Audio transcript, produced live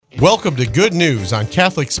Welcome to Good News on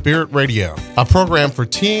Catholic Spirit Radio, a program for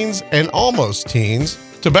teens and almost teens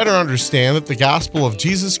to better understand that the gospel of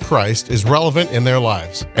Jesus Christ is relevant in their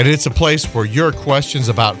lives. And it's a place where your questions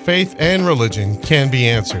about faith and religion can be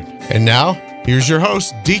answered. And now, here's your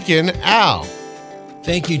host, Deacon Al.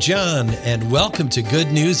 Thank you, John, and welcome to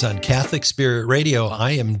Good News on Catholic Spirit Radio.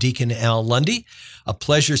 I am Deacon Al Lundy. A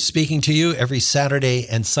pleasure speaking to you every Saturday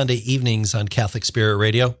and Sunday evenings on Catholic Spirit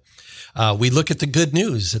Radio. We look at the good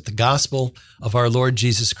news, at the gospel of our Lord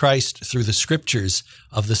Jesus Christ through the scriptures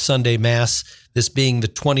of the Sunday Mass, this being the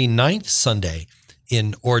 29th Sunday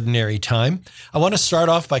in Ordinary Time. I want to start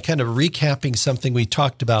off by kind of recapping something we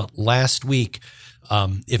talked about last week.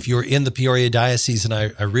 If you're in the Peoria Diocese, and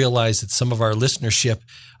I realize that some of our listenership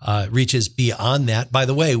reaches beyond that. By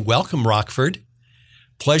the way, welcome, Rockford.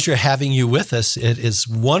 Pleasure having you with us. It is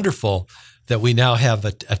wonderful that we now have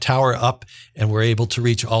a tower up and we're able to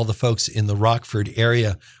reach all the folks in the Rockford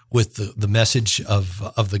area with the message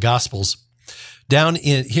of the Gospels. Down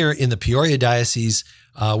here in the Peoria Diocese,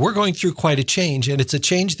 we're going through quite a change, and it's a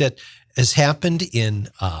change that has happened in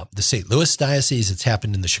the St. Louis Diocese. It's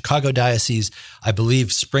happened in the Chicago Diocese. I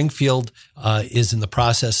believe Springfield is in the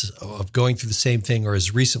process of going through the same thing or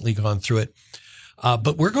has recently gone through it.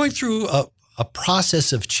 But we're going through a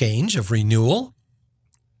process of change, of renewal,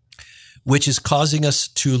 which is causing us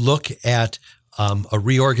to look at a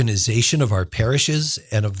reorganization of our parishes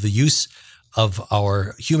and of the use of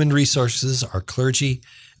our human resources, our clergy,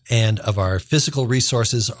 and of our physical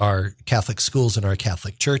resources, our Catholic schools and our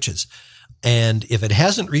Catholic churches. And if it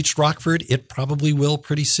hasn't reached Rockford, it probably will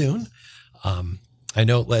pretty soon. I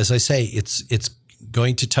know, as I say, it's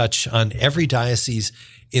going to touch on every diocese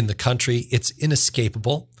in the country. It's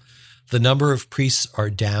inescapable. The number of priests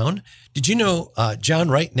are down. Did you know, John,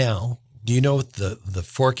 right now, do you know what the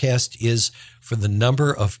forecast is for the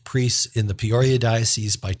number of priests in the Peoria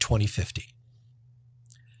Diocese by 2050?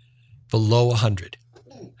 Below 100.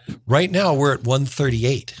 Right now, we're at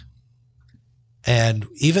 138. And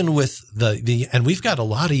even with and we've got a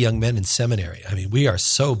lot of young men in seminary. I mean, we are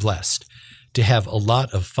so blessed to have a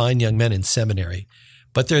lot of fine young men in seminary,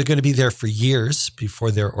 but they're going to be there for years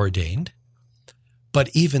before they're ordained. But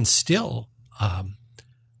even still,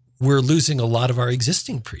 we're losing a lot of our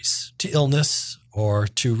existing priests to illness or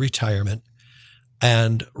to retirement.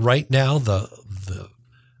 And right now, the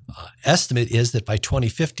estimate is that by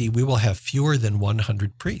 2050, we will have fewer than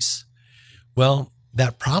 100 priests. Well,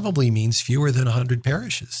 that probably means fewer than 100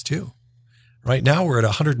 parishes too. Right now, we're at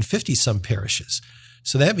 150 some parishes.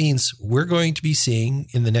 So that means we're going to be seeing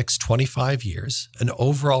in the next 25 years an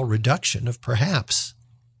overall reduction of perhaps,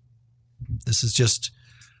 this is just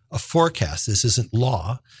a forecast, this isn't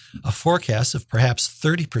law, a forecast of perhaps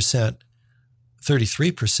 30%,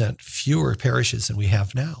 33% fewer parishes than we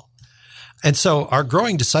have now. And so our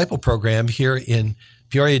Growing Disciple program here in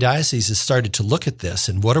Peoria Diocese has started to look at this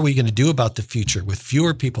and what are we going to do about the future with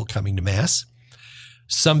fewer people coming to Mass,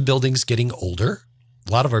 some buildings getting older,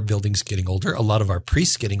 a lot of our buildings getting older, a lot of our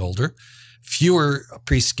priests getting older, fewer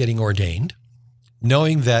priests getting ordained,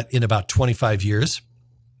 knowing that in about 25 years,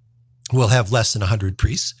 we'll have less than 100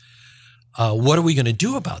 priests. What are we going to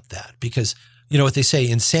do about that? Because, you know what they say,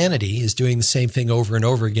 insanity is doing the same thing over and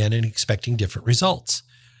over again and expecting different results.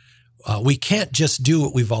 We can't just do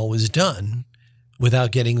what we've always done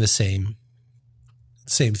without getting the same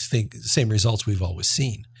results we've always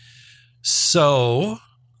seen. So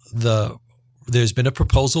there's been a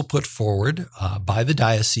proposal put forward by the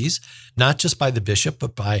diocese, not just by the bishop,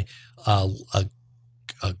 but by a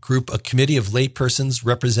committee of laypersons,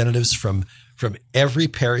 representatives from every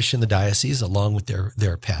parish in the diocese, along with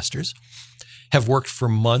their pastors, have worked for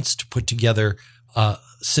months to put together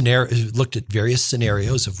looked at various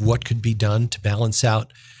scenarios of what could be done to balance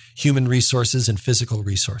out human resources and physical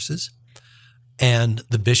resources. And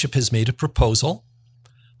the bishop has made a proposal.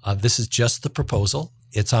 This is just the proposal.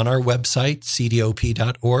 It's on our website,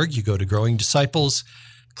 cdop.org. You go to Growing Disciples,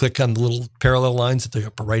 click on the little parallel lines at the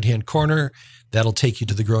upper right-hand corner. That'll take you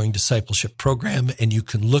to the Growing Discipleship program, and you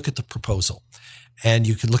can look at the proposal. And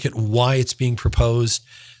you can look at why it's being proposed.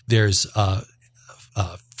 There's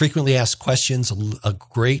frequently asked questions, a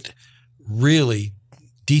great, really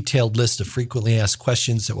detailed list of frequently asked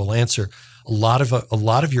questions that will answer a lot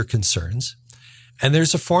of your concerns. And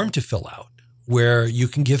there's a form to fill out where you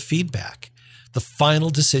can give feedback. The final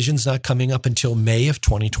decision's not coming up until May of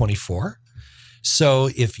 2024. So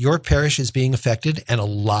if your parish is being affected, and a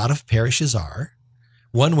lot of parishes are,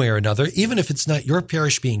 one way or another, even if it's not your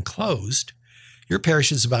parish being closed, your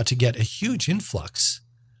parish is about to get a huge influx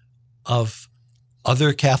of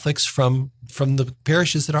other Catholics from the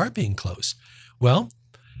parishes that are being closed. Well,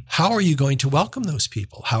 how are you going to welcome those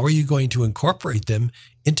people? How are you going to incorporate them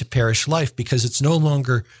into parish life? Because it's no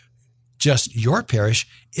longer just your parish,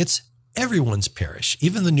 it's everyone's parish.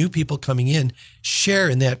 Even the new people coming in share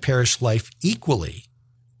in that parish life equally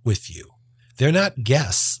with you. They're not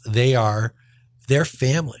guests. They're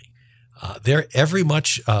family. They're every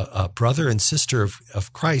much a brother and sister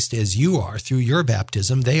of Christ as you are through your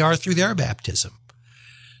baptism. They are through their baptism.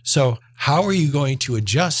 So how are you going to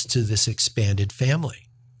adjust to this expanded family?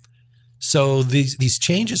 So these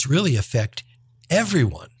changes really affect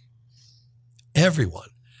everyone. Everyone.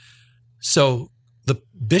 So the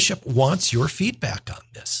bishop wants your feedback on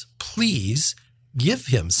this. Please give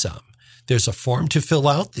him some. There's a form to fill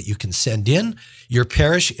out that you can send in. Your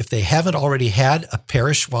parish, if they haven't already had a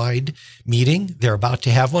parish-wide meeting, they're about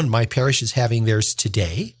to have one. My parish is having theirs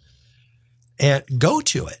today. And go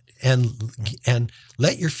to it and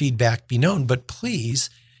let your feedback be known. But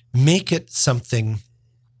please make it something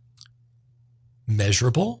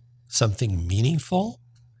measurable, something meaningful.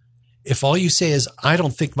 If all you say is, I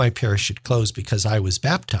don't think my parish should close because I was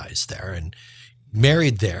baptized there and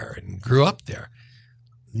married there and grew up there,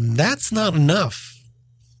 that's not enough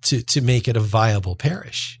to make it a viable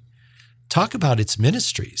parish. Talk about its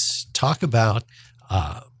ministries. Talk about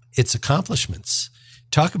its accomplishments.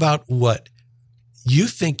 Talk about what you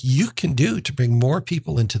think you can do to bring more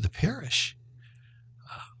people into the parish.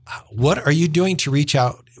 What are you doing to reach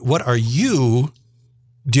out? What are you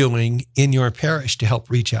doing in your parish to help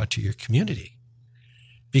reach out to your community?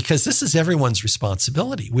 Because this is everyone's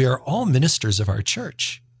responsibility. We are all ministers of our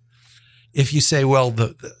church. If you say, well,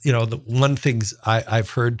 the one things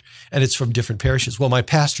I've heard, and it's from different parishes, well, my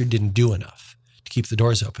pastor didn't do enough to keep the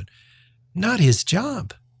doors open. Not his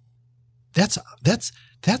job. That's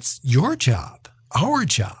your job, our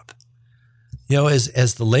job.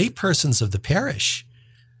 As the lay persons of the parish,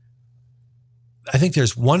 I think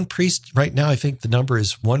there's one priest right now. I think the number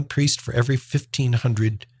is one priest for every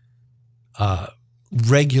 1,500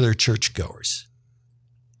 regular churchgoers.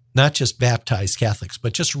 Not just baptized Catholics,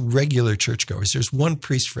 but just regular churchgoers. There's one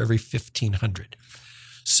priest for every 1,500.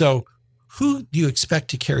 So who do you expect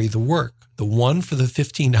to carry the work? The one for the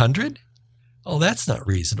 1,500? Oh, that's not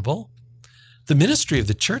reasonable. The ministry of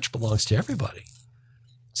the church belongs to everybody.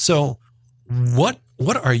 So what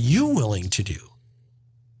are you willing to do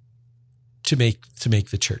to make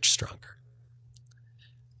the church stronger?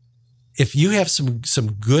 If you have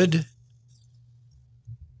some good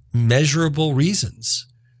measurable reasons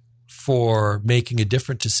for making a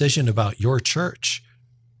different decision about your church,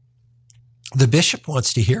 the bishop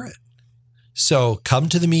wants to hear it. So come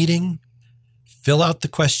to the meeting, fill out the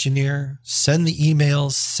questionnaire, send the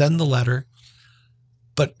emails, send the letter,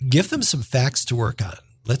 but give them some facts to work on.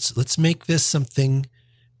 Let's make this something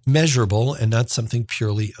measurable and not something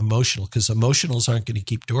purely emotional, because emotionals aren't going to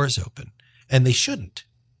keep doors open, and they shouldn't,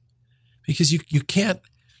 because you can't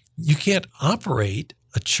operate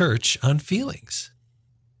a church on feelings.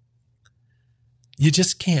 You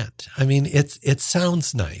just can't. I mean, it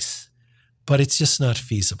sounds nice, but it's just not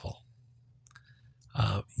feasible.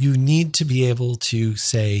 You need to be able to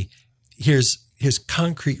say, here's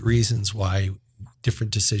concrete reasons why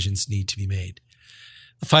different decisions need to be made.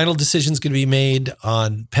 The final decision is going to be made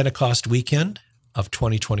on Pentecost weekend of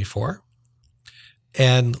 2024.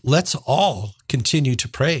 And let's all continue to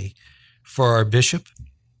pray for our bishop,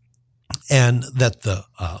 and that the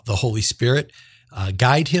Holy Spirit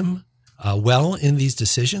guide him well in these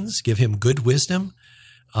decisions, give him good wisdom.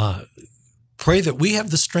 Pray that we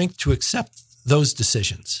have the strength to accept those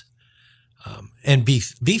decisions, and be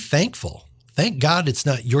thankful. Thank God it's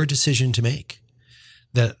not your decision to make.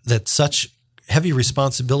 That such heavy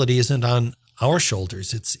responsibility isn't on our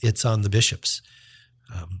shoulders. It's on the bishops.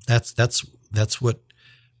 That's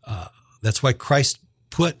why Christ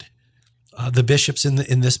put the bishops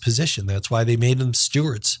in this position. That's why they made them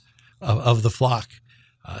stewards of the flock.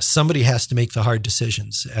 Somebody has to make the hard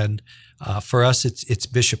decisions, and for us, it's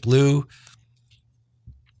Bishop Lou.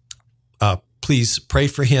 Please pray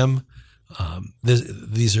for him.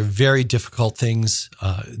 These are very difficult things,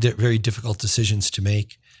 very difficult decisions to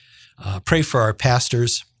make. Pray for our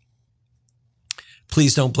pastors.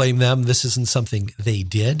 Please don't blame them. This isn't something they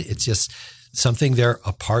did. It's just something they're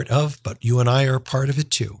a part of, but you and I are a part of it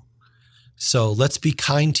too. So let's be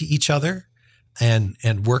kind to each other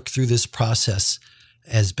and work through this process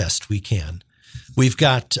as best we can. We've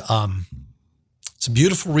got some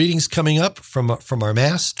beautiful readings coming up from our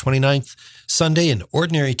Mass, 29th Sunday in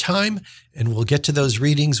Ordinary Time, and we'll get to those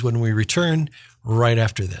readings when we return right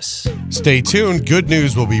after this. Stay tuned. Good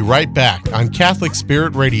News will be right back on Catholic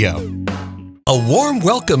Spirit Radio. A warm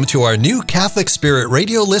welcome to our new Catholic Spirit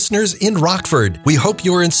Radio listeners in Rockford. We hope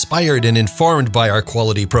you're inspired and informed by our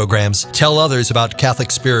quality programs. Tell others about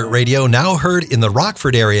Catholic Spirit Radio, now heard in the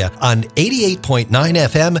Rockford area on 88.9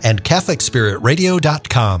 FM and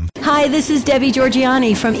CatholicSpiritRadio.com. Hi, this is Debbie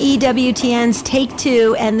Georgiani from EWTN's Take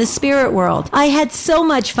Two and the Spirit World. I had so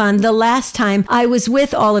much fun the last time I was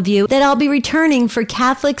with all of you that I'll be returning for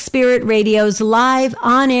Catholic Spirit Radio's live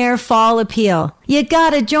on-air fall appeal. You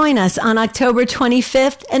gotta join us on October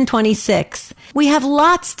 25th and 26th. We have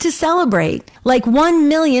lots to celebrate, like 1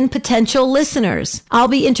 million potential listeners. I'll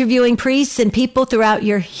be interviewing priests and people throughout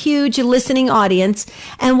your huge listening audience,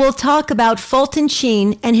 and we'll talk about Fulton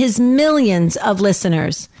Sheen and his millions of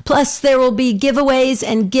listeners. Plus, there will be giveaways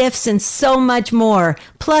and gifts and so much more,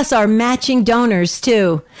 plus our matching donors,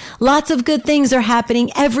 too. Lots of good things are happening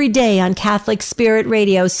every day on Catholic Spirit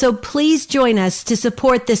Radio, so please join us to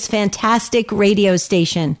support this fantastic radio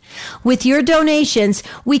station. With your donations,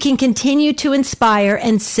 we can continue to inspire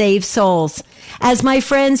and save souls. As my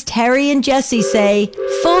friends Terry and Jesse say,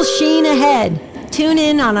 full sheen ahead. Tune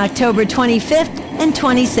in on October 25th and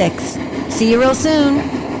 26th. See you real soon.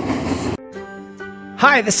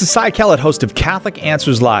 Hi, this is Cy Kellett, host of Catholic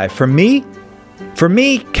Answers Live. For me,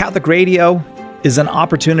 Catholic radio is an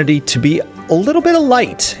opportunity to be a little bit of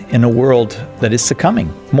light in a world that is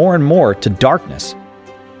succumbing more and more to darkness.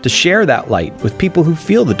 To share that light with people who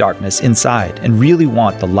feel the darkness inside and really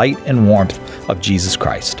want the light and warmth of Jesus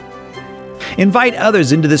Christ. Invite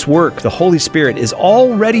others into this work the Holy Spirit is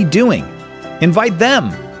already doing. Invite them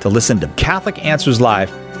to listen to Catholic Answers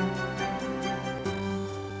Live.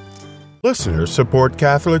 Listeners support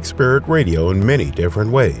Catholic Spirit Radio in many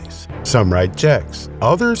different ways. Some write checks,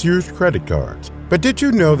 others use credit cards. But did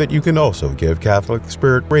you know that you can also give Catholic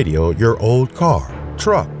Spirit Radio your old car,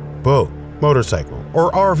 truck, boat, motorcycle,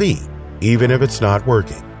 or RV, even if it's not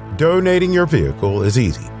working? Donating your vehicle is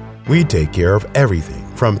easy. We take care of everything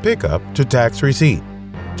from pickup to tax receipt.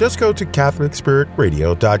 Just go to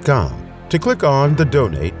CatholicSpiritRadio.com to click on the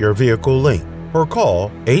Donate Your Vehicle link or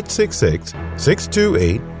call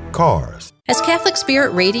 866-628-CARS. Has Catholic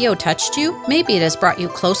Spirit Radio touched you? Maybe it has brought you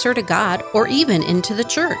closer to God or even into the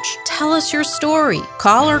church. Tell us your story.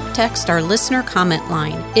 Call or text our listener comment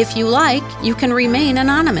line. If you like, you can remain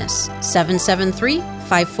anonymous.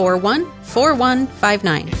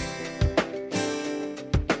 773-541-4159.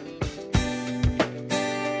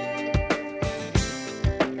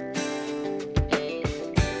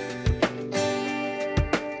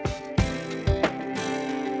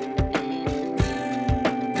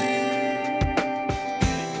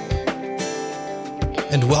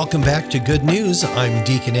 And welcome back to Good News. I'm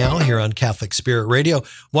Deacon Al here on Catholic Spirit Radio.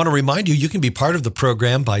 Want to remind you, you can be part of the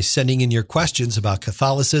program by sending in your questions about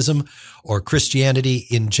Catholicism or Christianity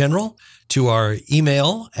in general to our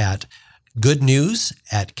email at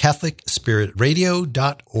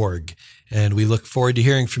goodnews@catholicspiritradio.org. And we look forward to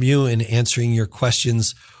hearing from you and answering your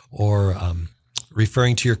questions or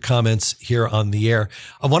referring to your comments here on the air.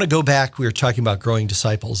 I want to go back. We were talking about growing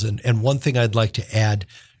disciples. And one thing I'd like to add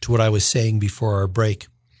to what I was saying before our break.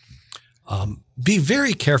 Be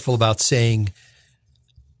very careful about saying,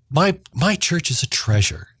 my church is a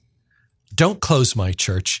treasure. Don't close my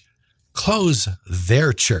church. Close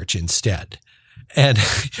their church instead. And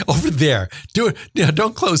over there,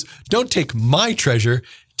 don't close. Don't take my treasure.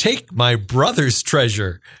 Take my brother's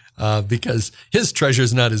treasure, because his treasure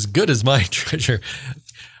is not as good as my treasure.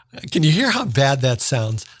 Can you hear how bad that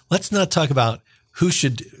sounds? Let's not talk about who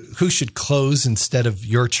should close instead of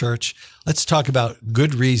your church. Let's talk about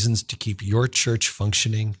good reasons to keep your church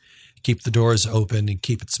functioning, keep the doors open, and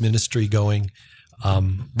keep its ministry going,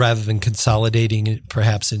 rather than consolidating it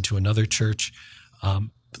perhaps into another church.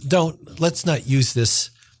 Let's not use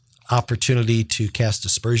this opportunity to cast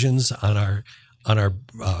aspersions on our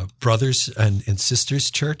brothers and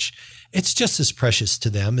sisters' church. It's just as precious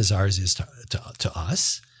to them as ours is to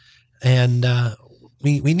us, and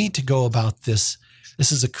we need to go about this.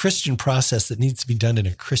 This is a Christian process that needs to be done in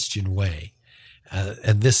a Christian way.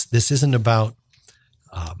 And this isn't about,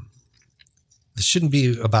 this shouldn't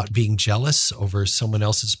be about being jealous over someone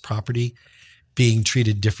else's property being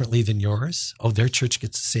treated differently than yours. Oh, their church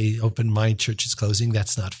gets to stay open, my church is closing.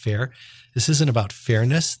 That's not fair. This isn't about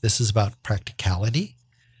fairness. This is about practicality.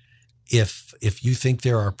 If you think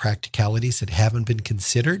there are practicalities that haven't been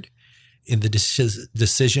considered in the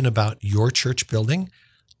decision about your church building,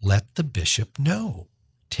 let the bishop know.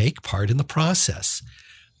 Take part in the process.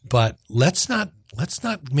 But let's not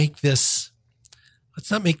make this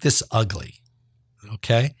ugly.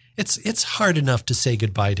 Okay? It's hard enough to say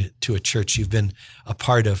goodbye to a church you've been a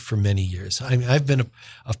part of for many years. I mean, I've been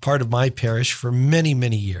a part of my parish for many,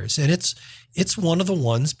 many years, and it's one of the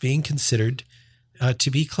ones being considered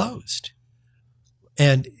to be closed.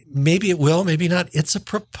 And maybe it will, maybe not. It's a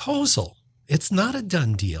proposal. It's not a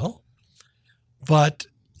done deal. But,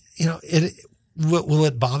 will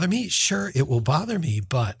it bother me? Sure, it will bother me,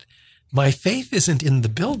 but my faith isn't in the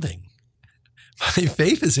building. My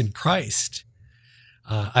faith is in Christ.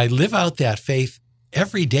 I live out that faith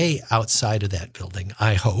every day outside of that building,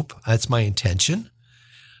 I hope. That's my intention.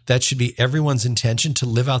 That should be everyone's intention, to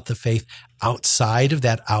live out the faith outside of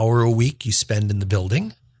that hour a week you spend in the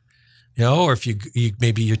building. Or if you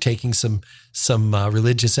maybe you're taking some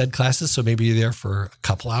religious ed classes, so maybe you're there for a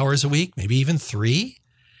couple hours a week, maybe even 3.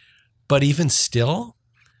 But even still,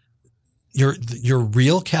 your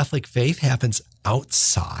real Catholic faith happens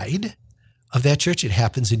outside of that church. It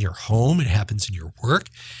happens in your home. It happens in your work.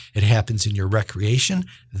 It happens in your recreation.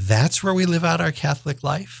 That's where we live out our Catholic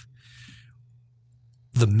life.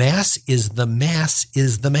 The Mass is the Mass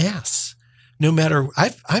is the Mass. No matter,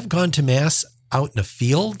 I've gone to Mass out in a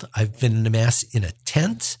field. I've been to Mass in a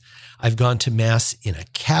tent. I've gone to Mass in a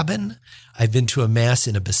cabin. I've been to a Mass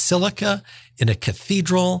in a basilica, in a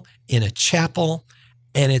cathedral, in a chapel,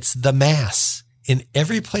 and it's the Mass. In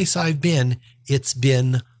every place I've been, it's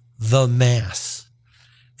been the Mass.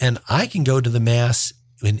 And I can go to the Mass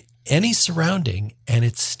in any surrounding, and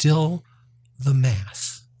it's still the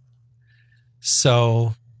Mass.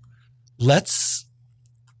 So let's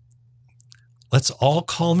all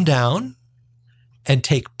calm down and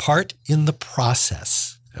take part in the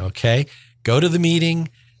process, okay? Go to the meeting,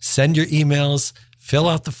 send your emails, fill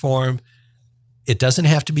out the form. It doesn't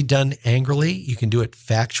have to be done angrily. You can do it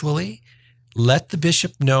factually. Let the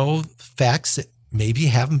bishop know facts that maybe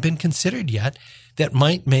haven't been considered yet that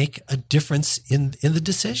might make a difference in the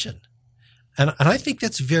decision. And I think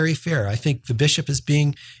that's very fair. I think the bishop is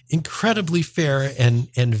being incredibly fair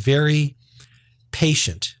and very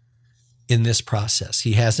patient in this process.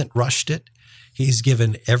 He hasn't rushed it. He's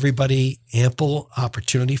given everybody ample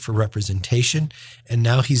opportunity for representation, and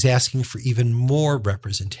now he's asking for even more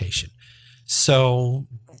representation. So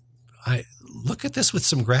I look at this with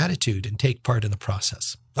some gratitude and take part in the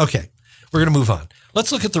process. Okay, we're going to move on.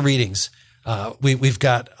 Let's look at the readings. We've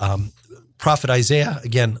got Prophet Isaiah.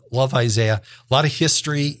 Again, love Isaiah. A lot of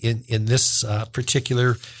history in this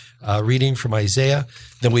particular reading from Isaiah.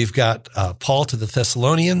 Then we've got Paul to the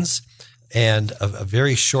Thessalonians, and a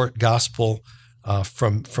very short gospel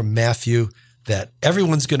from Matthew that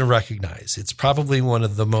everyone's going to recognize. It's probably one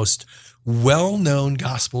of the most well-known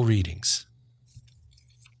gospel readings.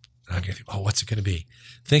 I'm going to think, what's it going to be?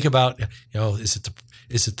 Think about, is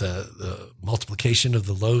it the multiplication of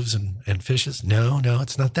the loaves and fishes? No,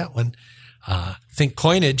 it's not that one. Think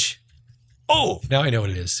coinage. Oh, now I know what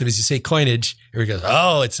it is. As soon as you say coinage, everybody goes,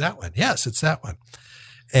 oh, it's that one. Yes, it's that one.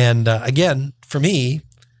 And again, for me,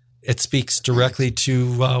 it speaks directly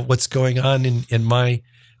to what's going on in my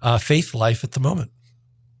faith life at the moment.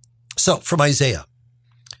 So from Isaiah,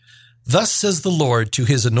 thus says the Lord to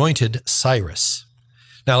his anointed Cyrus.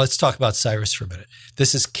 Now let's talk about Cyrus for a minute.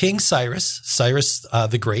 This is King Cyrus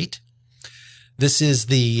the Great. This is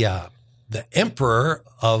the emperor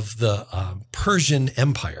of the Persian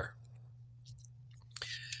Empire.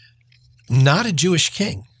 Not a Jewish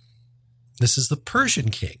king. This is the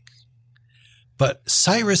Persian king. But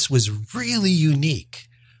Cyrus was really unique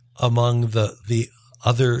among the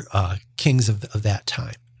other kings of that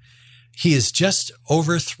time. He has just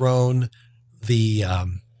overthrown the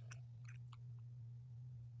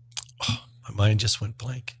my mind just went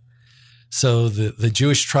blank. So the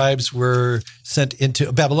Jewish tribes were sent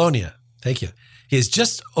into Babylonia. Thank you. He has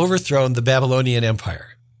just overthrown the Babylonian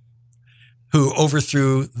Empire, who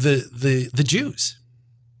overthrew the Jews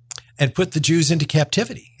and put the Jews into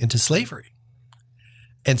captivity, into slavery.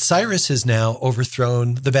 And Cyrus has now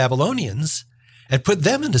overthrown the Babylonians and put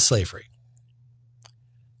them into slavery.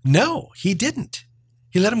 No, he didn't.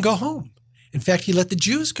 He let them go home. In fact, he let the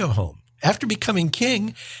Jews go home. After becoming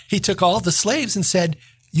king, he took all the slaves and said,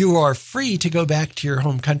 you are free to go back to your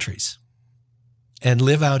home countries and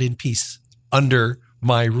live out in peace under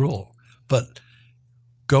my rule. But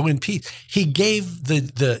go in peace. He gave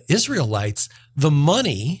the Israelites the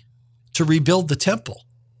money to rebuild the temple,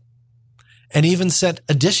 and even sent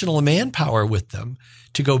additional manpower with them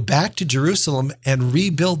to go back to Jerusalem and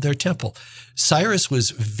rebuild their temple. Cyrus was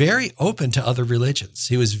very open to other religions.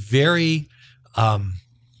 He was very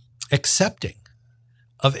accepting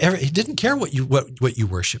of he didn't care what you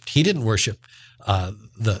worshiped. He didn't worship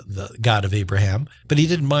the God of Abraham, but he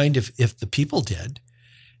didn't mind if the people did.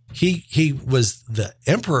 He was the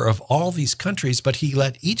emperor of all these countries, but he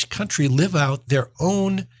let each country live out their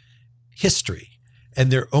own history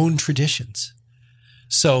and their own traditions.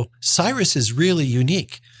 So Cyrus is really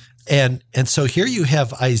unique. And so here you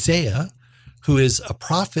have Isaiah, who is a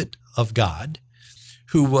prophet of God,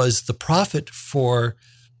 who was the prophet for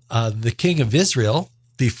the king of Israel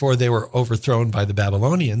before they were overthrown by the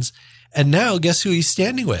Babylonians. And now guess who he's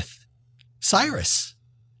standing with? Cyrus.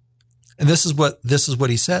 And this is what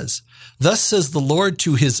he says. Thus says the Lord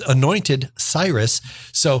to his anointed Cyrus.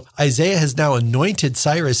 So Isaiah has now anointed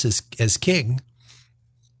Cyrus as king.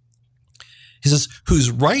 He says,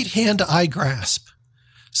 whose right hand I grasp.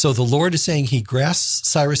 So the Lord is saying he grasps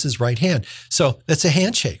Cyrus's right hand. So that's a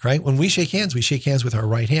handshake, right? When we shake hands with our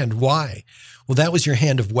right hand. Why? Well, that was your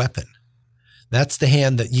hand of weapon. That's the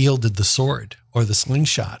hand that yielded the sword or the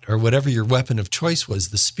slingshot or whatever your weapon of choice was,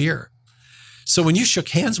 the spear. So when you shook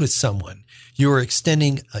hands with someone, you were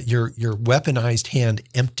extending your weaponized hand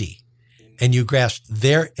empty, and you grasped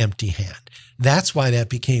their empty hand. That's why that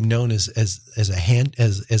became known as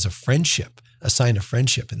a friendship, a sign of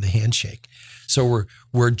friendship in the handshake. So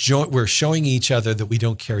we're showing each other that we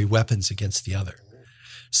don't carry weapons against the other.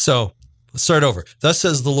 So let's start over. Thus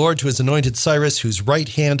says the Lord to his anointed Cyrus, whose right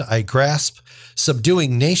hand I grasp,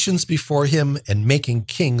 subduing nations before him and making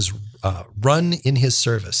kings run in his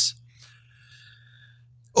service,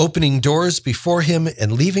 opening doors before him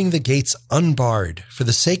and leaving the gates unbarred for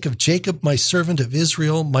the sake of Jacob, my servant, of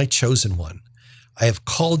Israel, my chosen one. I have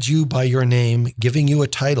called you by your name, giving you a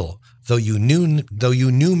title, though you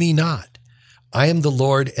knew me not. I am the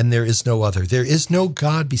Lord, and there is no other. There is no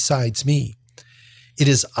God besides me. It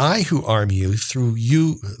is I who arm you through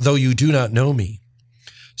you, though you do not know me,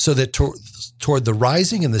 so that toward the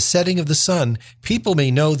rising and the setting of the sun, people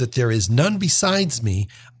may know that there is none besides me.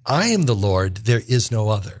 I am the Lord, there is no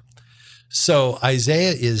other. So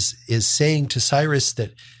Isaiah is saying to Cyrus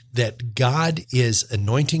that God is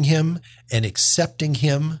anointing him and accepting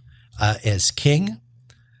him as king,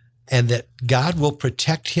 and that God will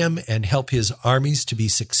protect him and help his armies to be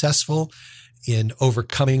successful in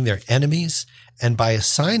overcoming their enemies. And by a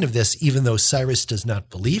sign of this, even though Cyrus does not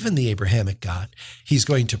believe in the Abrahamic God, he's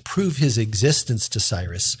going to prove his existence to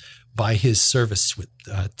Cyrus by his service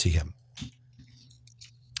to him.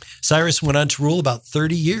 Cyrus went on to rule about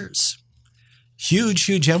 30 years.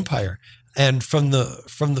 Huge empire. And from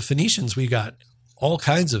the Phoenicians, we got all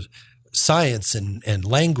kinds of science and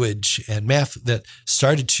language and math that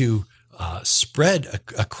started to spread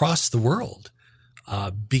across the world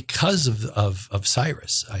because of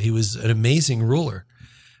Cyrus. He was an amazing ruler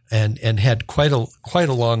and had quite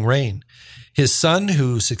a long reign. His son,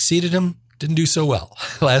 who succeeded him, didn't do so well.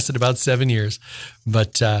 Lasted about 7 years,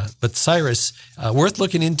 but Cyrus, worth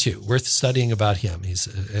looking into, worth studying about him.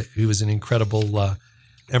 He was an incredible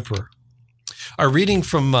emperor. Our reading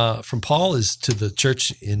from Paul is to the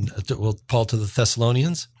church Paul to the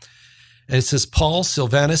Thessalonians, and it says, Paul,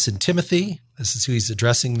 Silvanus, and Timothy. This is who he's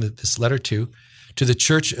addressing this letter to the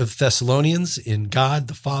church of Thessalonians, in God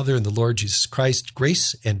the Father and the Lord Jesus Christ,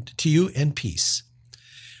 grace and to you and peace.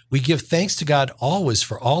 We give thanks to God always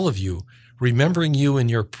for all of you, remembering you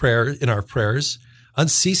in our prayers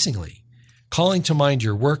unceasingly, calling to mind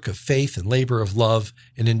your work of faith and labor of love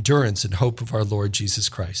and endurance and hope of our Lord Jesus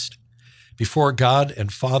Christ. Before God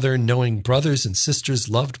and Father, knowing brothers and sisters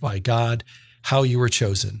loved by God, how you were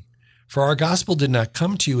chosen. For our gospel did not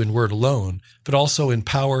come to you in word alone, but also in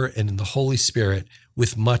power and in the Holy Spirit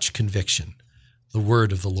with much conviction. The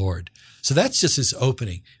word of the Lord. So that's just his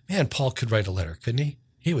opening. Man, Paul could write a letter, couldn't he?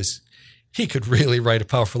 He could really write a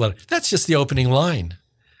powerful letter. That's just the opening line.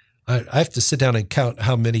 I have to sit down and count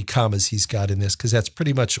how many commas he's got in this, because that's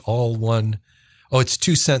pretty much all one. Oh, it's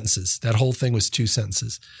 2 sentences. That whole thing was 2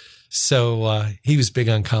 sentences. So he was big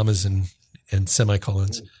on commas and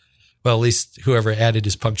semicolons. Well, at least whoever added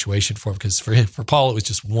his punctuation for him, because for Paul, it was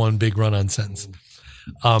just one big run-on sentence.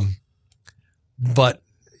 But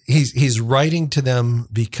he's writing to them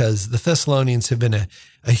because the Thessalonians have been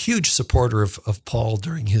a huge supporter of Paul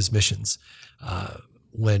during his missions.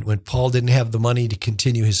 When Paul didn't have the money to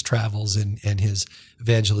continue his travels and his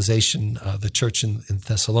evangelization, the church in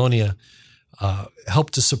Thessalonica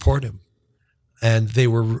helped to support him. And they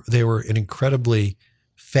were an incredibly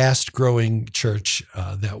fast-growing church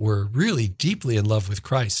that were really deeply in love with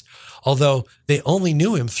Christ, although they only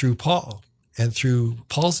knew him through Paul and through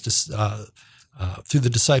through the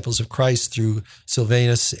disciples of Christ, through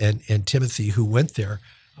Silvanus and Timothy, who went there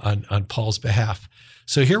on Paul's behalf.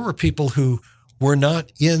 So here were people who were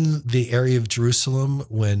not in the area of Jerusalem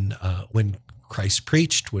when Christ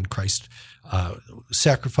preached, when Christ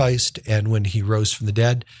sacrificed, and when he rose from the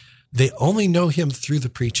dead. They only know him through the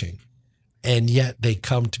preaching, and yet they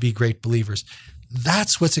come to be great believers.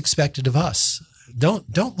 That's what's expected of us.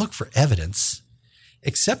 Don't look for evidence.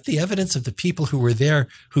 Accept the evidence of the people who were there,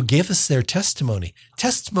 who gave us their testimony.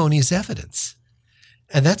 Testimony is evidence.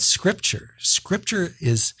 And that's Scripture. Scripture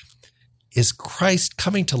is Christ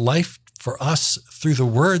coming to life for us through the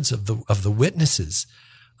words of the witnesses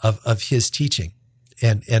of his teaching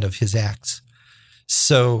and of his acts.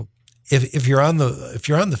 So if you're on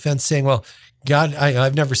the fence saying, well, God,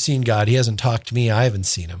 I've never seen God. He hasn't talked to me. I haven't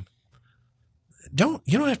seen him.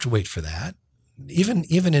 You don't have to wait for that. Even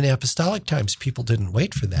in apostolic times, people didn't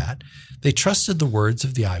wait for that. They trusted the words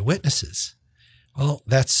of the eyewitnesses. Well,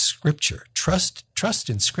 that's Scripture. Trust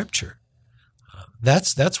in Scripture.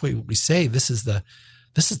 That's what we say. This is the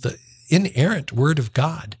inerrant Word of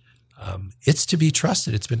God. It's to be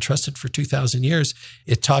trusted. It's been trusted for 2,000 years.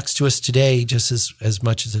 It talks to us today just as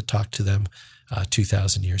much as it talked to them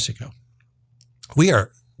 2,000 years ago. We are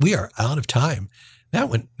out of time. That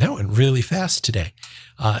went really fast today.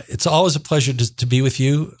 It's always a pleasure to be with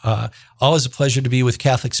you. Always a pleasure to be with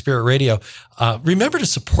Catholic Spirit Radio. Remember to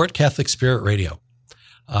support Catholic Spirit Radio.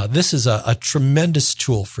 This is a tremendous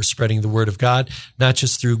tool for spreading the word of God, not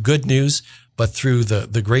just through good news, but through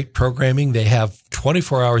the great programming. They have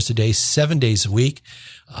 24 hours a day, 7 days a week.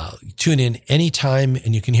 Tune in anytime,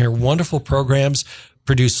 and you can hear wonderful programs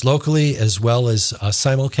produced locally as well as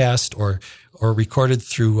simulcast or recorded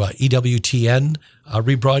through EWTN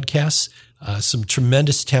rebroadcasts. Some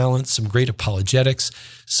tremendous talent, some great apologetics,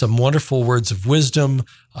 some wonderful words of wisdom,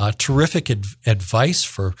 terrific advice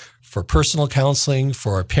for personal counseling,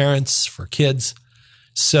 for our parents, for kids.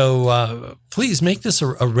 So please make this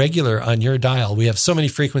a regular on your dial. We have so many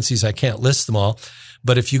frequencies, I can't list them all.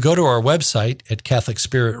 But if you go to our website at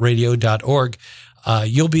CatholicSpiritRadio.org,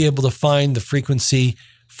 you'll be able to find the frequency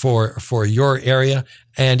for your area.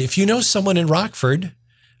 And if you know someone in Rockford,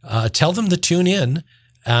 tell them to tune in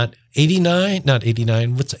at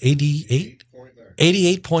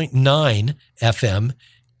 88.9 FM,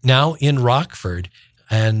 now in Rockford.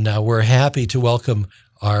 And we're happy to welcome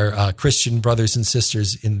our Christian brothers and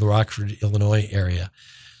sisters in the Rockford, Illinois area.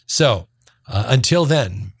 So until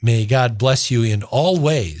then, may God bless you in all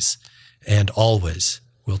ways and always.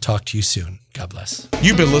 We'll talk to you soon. God bless.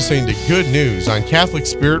 You've been listening to Good News on Catholic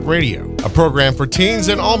Spirit Radio, a program for teens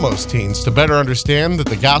and almost teens to better understand that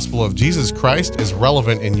the gospel of Jesus Christ is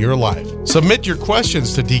relevant in your life. Submit your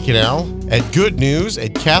questions to Deacon Al at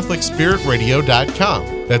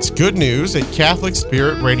goodnews@catholicspiritradio.com. That's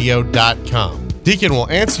goodnews@catholicspiritradio.com. Deacon will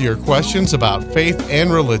answer your questions about faith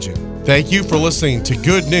and religion. Thank you for listening to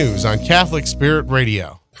Good News on Catholic Spirit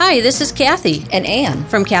Radio. Hi, this is Kathy and Ann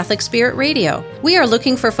from Catholic Spirit Radio. We are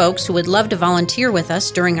looking for folks who would love to volunteer with us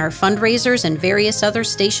during our fundraisers and various other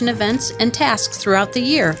station events and tasks throughout the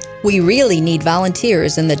year. We really need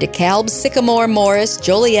volunteers in the DeKalb, Sycamore, Morris,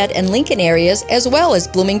 Joliet, and Lincoln areas, as well as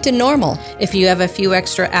Bloomington Normal. If you have a few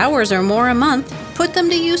extra hours or more a month, put them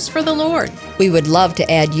to use for the Lord. We would love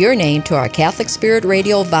to add your name to our Catholic Spirit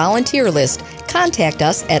Radio volunteer list. Contact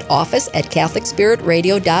us at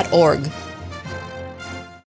office@catholicspiritradio.org.